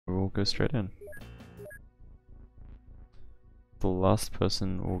we'll go straight in. The last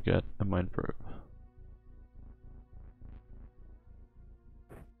person will get a mind probe.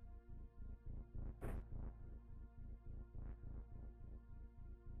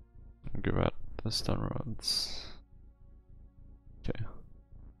 Give out the stun rods. Okay.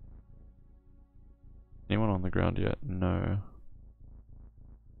 Anyone on the ground yet? No.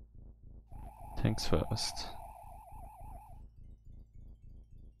 Tanks first.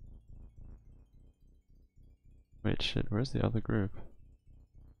 Wait, shit, where's the other group?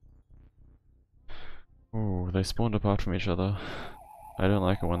 Oh, they spawned apart from each other. I don't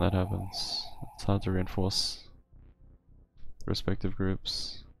like it when that happens. It's hard to reinforce the respective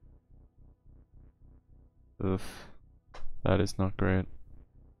groups. Ugh. That is not great.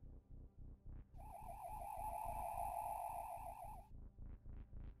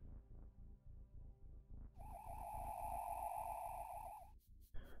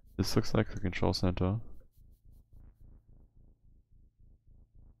 This looks like the control center.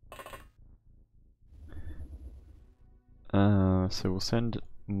 So we'll send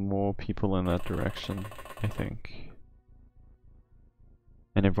more people in that direction, I think.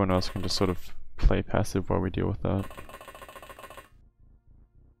 And everyone else can just sort of play passive while we deal with that.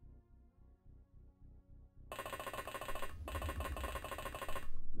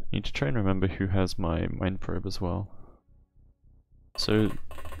 Need to try and remember who has my mind probe as well. So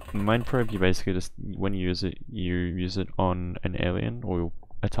mind probe, you basically just, when you use it on an alien or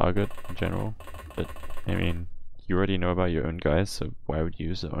a target in general. But I mean, you already know about your own guys, so why would you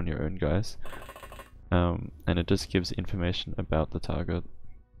use it on your own guys? And it just gives information about the target.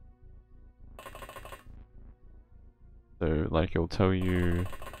 So like it'll tell you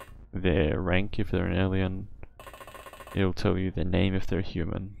their rank if they're an alien. It'll tell you their name if they're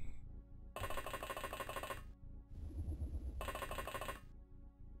human.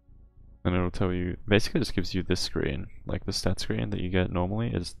 And it'll tell you, basically just gives you this screen, like the stat screen that you get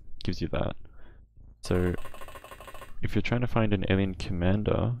normally, it just gives you that. So if you're trying to find an alien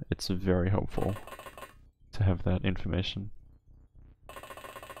commander, it's very helpful to have that information.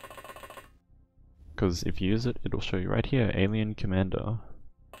 Because if you use it, it'll show you right here, alien commander.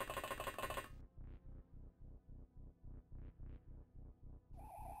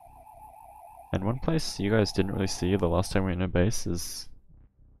 And one place you guys didn't really see the last time we were in a base is...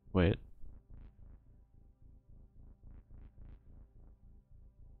 wait.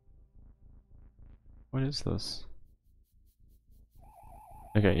 What is this?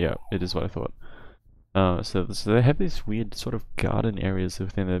 Okay, yeah, it is what I thought. So they have these weird sort of garden areas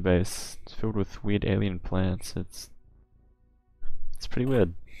within their base, filled with weird alien plants. It's pretty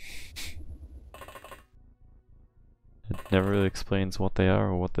weird. It never really explains what they are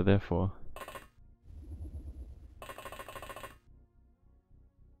or what they're there for.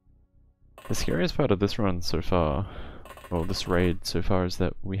 The scariest part of this run so far, well, this raid so far, is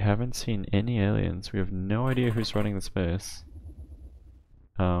that we haven't seen any aliens. We have no idea who's running this base.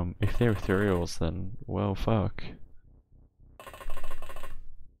 If they're ethereals, then, well, fuck.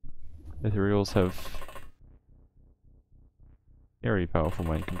 Ethereals have very powerful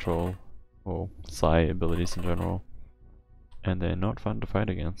mind control, or psi abilities in general, and they're not fun to fight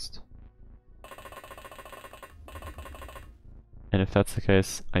against. And if that's the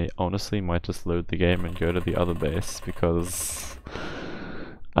case, I honestly might just load the game and go to the other base, because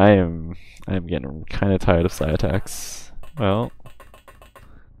I am getting kind of tired of psi attacks. Well,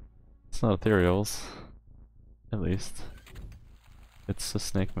 it's not ethereals, at least. It's a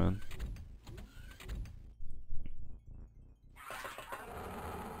snake man.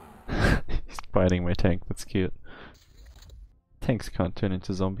 He's biting my tank, that's cute. Tanks can't turn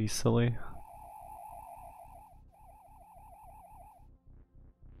into zombies, silly.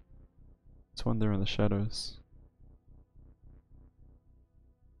 There's one there in the shadows.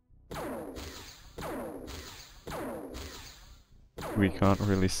 We can't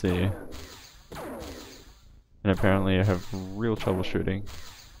really see. And apparently I have real trouble shooting.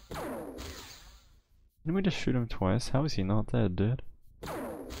 Didn't we just shoot him twice? How is he not dead, dude?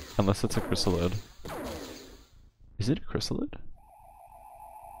 Unless it's a chrysalid. Is it a chrysalid?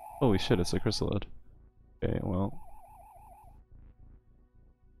 Holy shit, it's a chrysalid. Okay, well.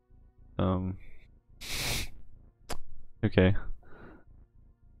 Okay.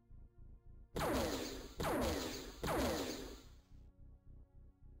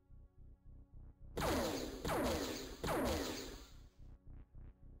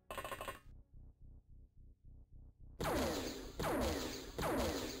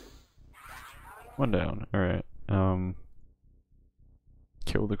 One down, alright.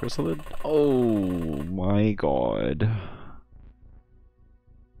 Kill the chrysalid? Oh my god.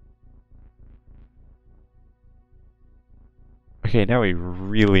 Okay, now we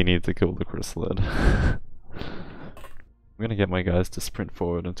really need to kill the chrysalid. I'm gonna get my guys to sprint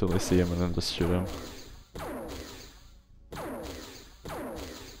forward until they see him and then just shoot him.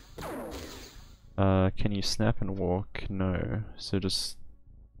 Can you snap and walk? No. So just...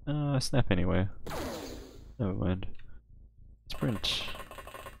 snap anyway. Never mind. Sprint.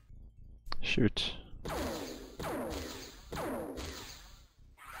 Shoot.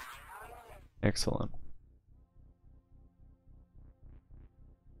 Excellent.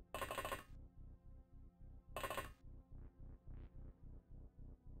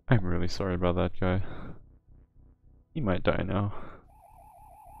 I'm really sorry about that guy. He might die now.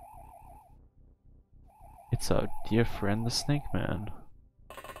 It's our dear friend the Snake Man.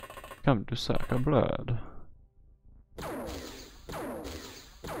 Come to suck our blood.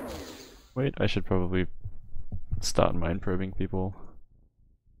 Wait, I should probably start mind probing people.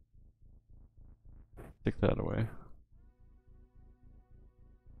 Take that away.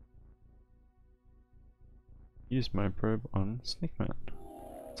 Use mind probe on Snake Man.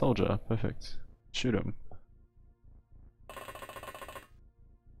 Soldier, perfect. Shoot him.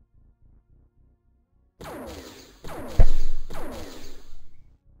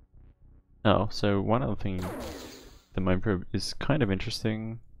 Oh, so one other thing the mind probe is kind of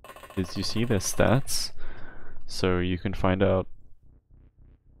interesting is you see their stats, so you can find out,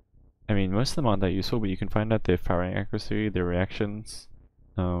 I mean most of them aren't that useful, but you can find out their firing accuracy, their reactions.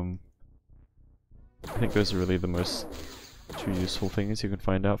 I think those are really the most two useful things you can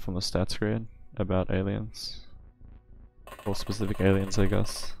find out from the stats grid about aliens. Or specific aliens, I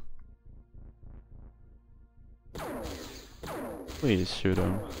guess. Please shoot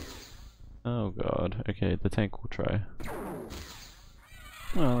him. Oh god, okay, the tank will try.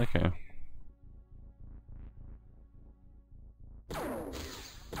 Well, okay.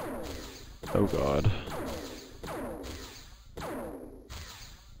 Oh god.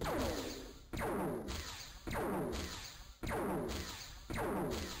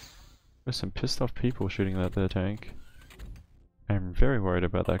 There's some pissed off people shooting at their tank. I'm very worried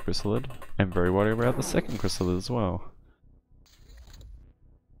about that chrysalid. I'm very worried about the second chrysalid as well.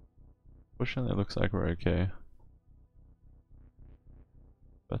 Fortunately it looks like we're okay.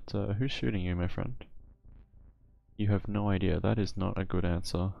 But who's shooting you, my friend? You have no idea, that is not a good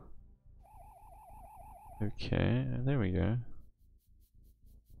answer. Okay, there we go.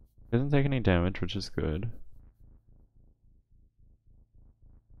 Doesn't take any damage, which is good.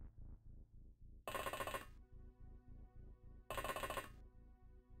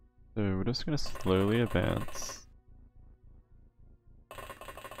 So we're just gonna slowly advance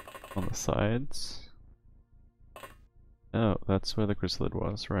on the sides. Oh, that's where the chrysalid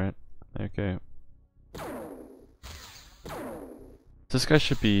was, right? Okay. This guy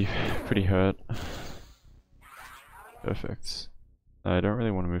should be pretty hurt. Perfect. I don't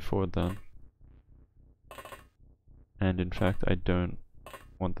really want to move forward then. And in fact, I don't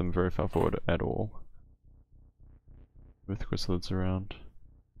want them very far forward at all. With chrysalids around.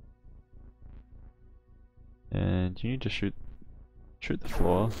 And you need to shoot the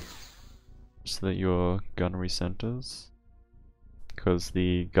floor so that your gun recenters. Because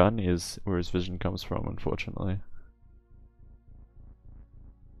the gun is where his vision comes from, unfortunately.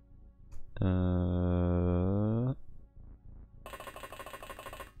 I'm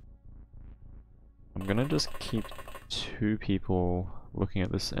gonna just keep 2 people looking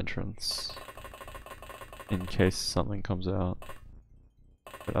at this entrance in case something comes out.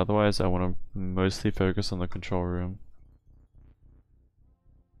 But otherwise I want to mostly focus on the control room.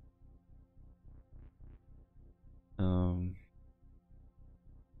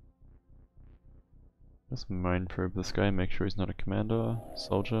 Just mind probe this guy, make sure he's not a commander,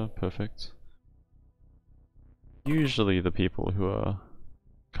 soldier, perfect. Usually the people who are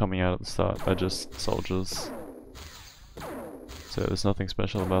coming out at the start are just soldiers. So there's nothing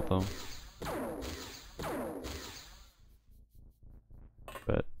special about them.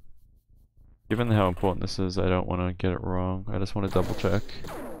 But given how important this is, I don't want to get it wrong. I just want to double check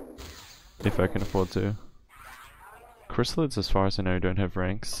if I can afford to. Chrysalids, as far as I know, don't have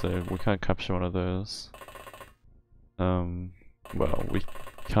ranks, so we can't capture one of those. Well, we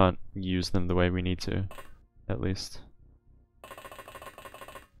can't use them the way we need to, at least.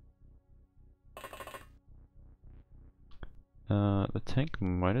 The tank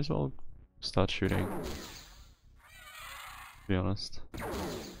might as well start shooting, to be honest.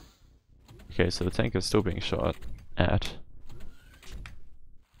 Okay, so the tank is still being shot at,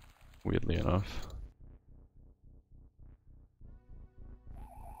 weirdly enough.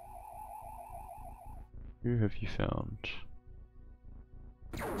 Who have you found?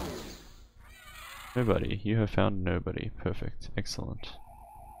 Nobody. You have found nobody. Perfect. Excellent.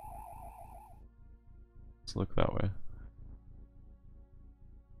 Let's look that way.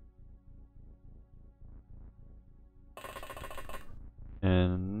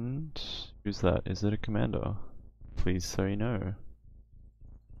 And who's that? Is it a commander? Please say no.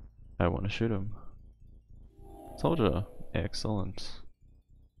 I want to shoot him. Soldier. Excellent.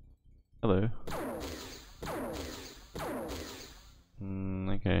 Hello.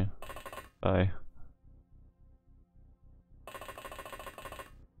 Okay. Bye.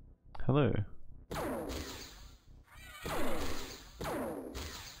 Hello.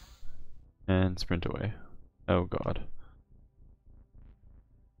 And sprint away. Oh god.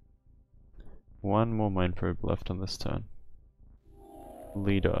 One more mine probe left on this turn.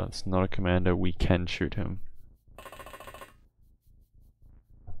 Leader, it's not a commander, we can shoot him.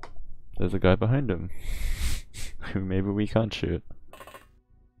 There's a guy behind him, who maybe we can't shoot.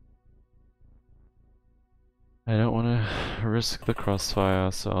 I don't want to risk the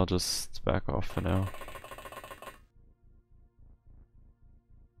crossfire, so I'll just back off for now.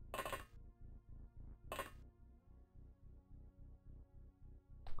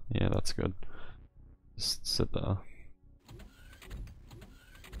 Yeah, that's good. Just sit there.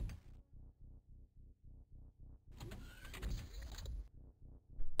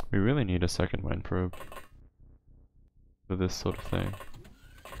 We really need a second mine probe for this sort of thing.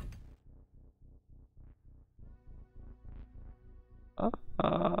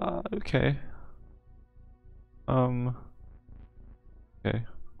 Okay. Okay,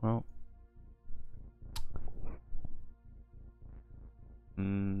 well.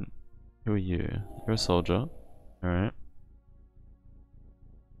 Who are you? You're a soldier. Alright.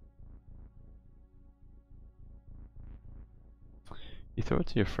 You throw it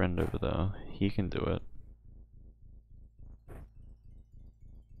to your friend over there. He can do it.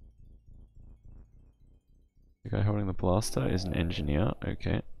 The guy holding the blaster is an engineer.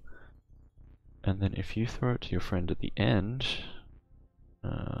 Okay. And then if you throw it to your friend at the end...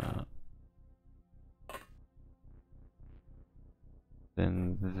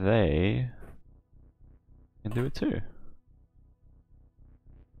 then they can do it too.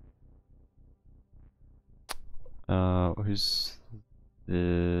 Who's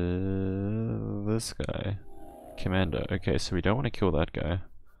this guy? Commander. Okay, so we don't want to kill that guy.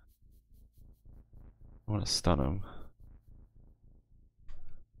 I want to stun him.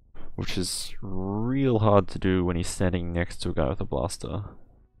 Which is real hard to do when he's standing next to a guy with a blaster.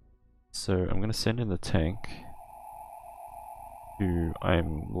 So I'm going to send in the tank, who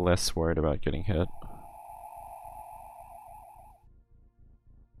I'm less worried about getting hit.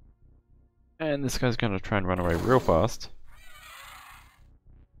 And this guy's going to try and run away real fast.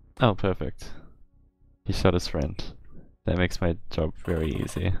 Oh, perfect. He shot his friend. That makes my job very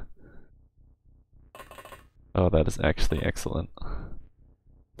easy. Oh, that is actually excellent.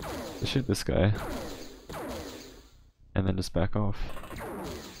 So shoot this guy. And then just back off.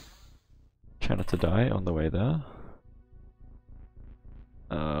 Try not to die on the way there.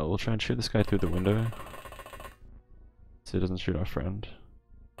 We'll try and shoot this guy through the window, so he doesn't shoot our friend.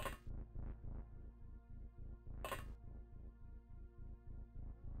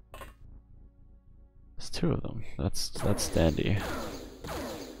 There's two of them. That's dandy.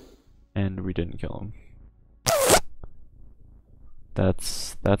 And we didn't kill him.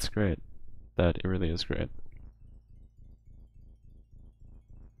 That's great. That it really is great.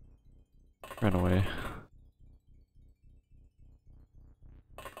 Run away.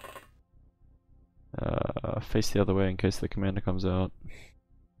 Face the other way in case the commander comes out.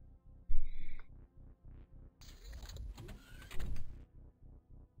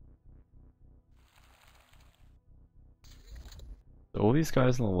 So all these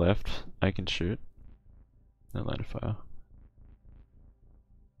guys on the left, I can shoot. No line of fire.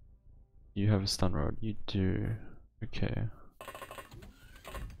 You have a stun rod. You do. Okay.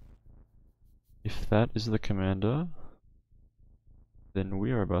 If that is the commander, then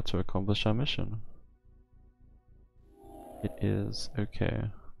we are about to accomplish our mission. It is. Okay.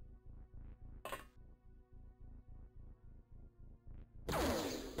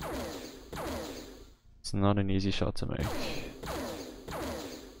 It's not an easy shot to make.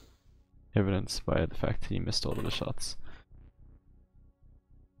 Evidenced by the fact that he missed all of the shots.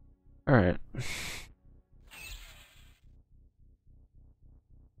 Alright.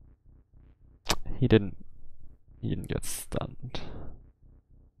 He didn't get stunned.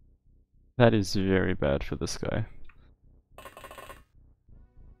 That is very bad for this guy.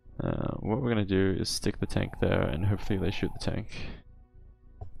 What we're gonna do is stick the tank there and hopefully they shoot the tank.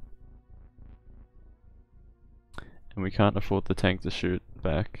 And we can't afford the tank to shoot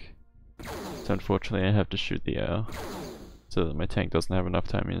back. So unfortunately I have to shoot the air, so that my tank doesn't have enough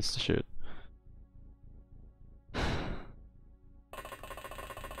time units to shoot.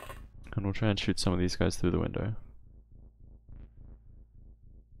 And we'll try and shoot some of these guys through the window.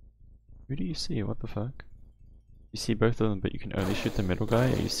 Who do you see? What the fuck? You see both of them, but you can only shoot the middle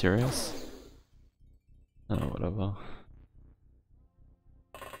guy? Are you serious? Oh, whatever.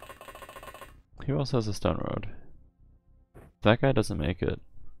 Who else has a stun rod? If that guy doesn't make it,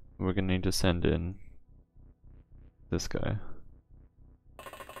 we're gonna need to send in this guy.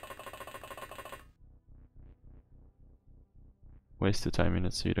 Waste of time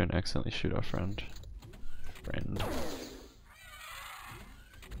units so you don't accidentally shoot our friend.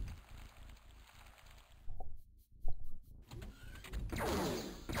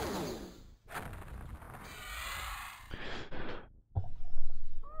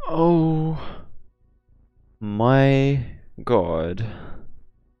 Oh my god.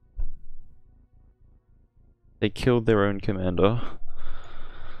 They killed their own commander.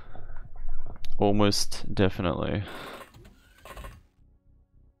 Almost definitely.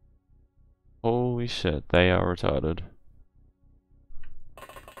 Holy shit, they are retarded.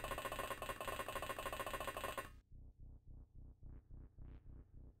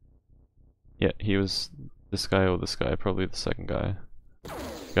 Yeah, he was this guy or this guy, probably the second guy. The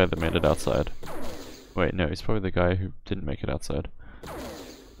guy that made it outside. Wait, no, he's probably the guy who didn't make it outside.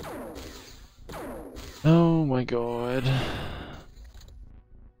 Oh my god.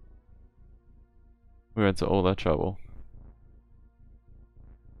 We went to all that trouble.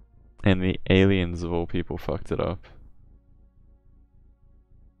 And the aliens of all people fucked it up.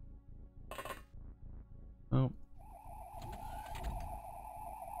 Oh.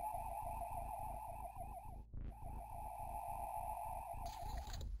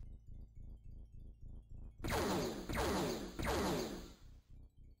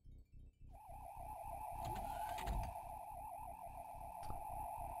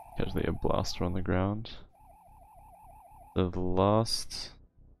 Casually a blaster on the ground. The last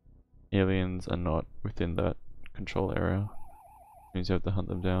aliens are not within that control area. Means you have to hunt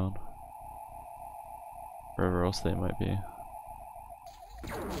them down. Wherever else they might be.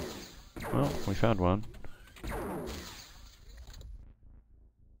 Well, we found one.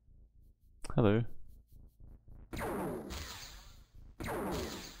 Hello.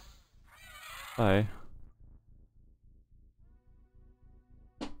 Hi.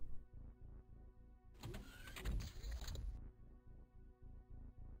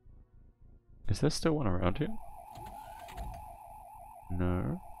 Is there still one around here?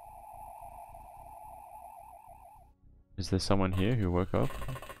 No. Is there someone here who woke up?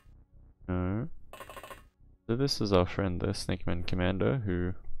 No. So this is our friend, the Snakeman Commander,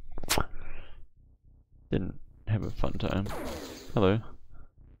 who didn't have a fun time. Hello.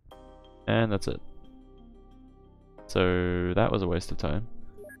 And that's it. So that was a waste of time.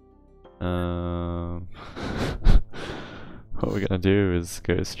 What we're gonna do is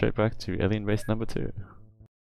go straight back to alien base number 2.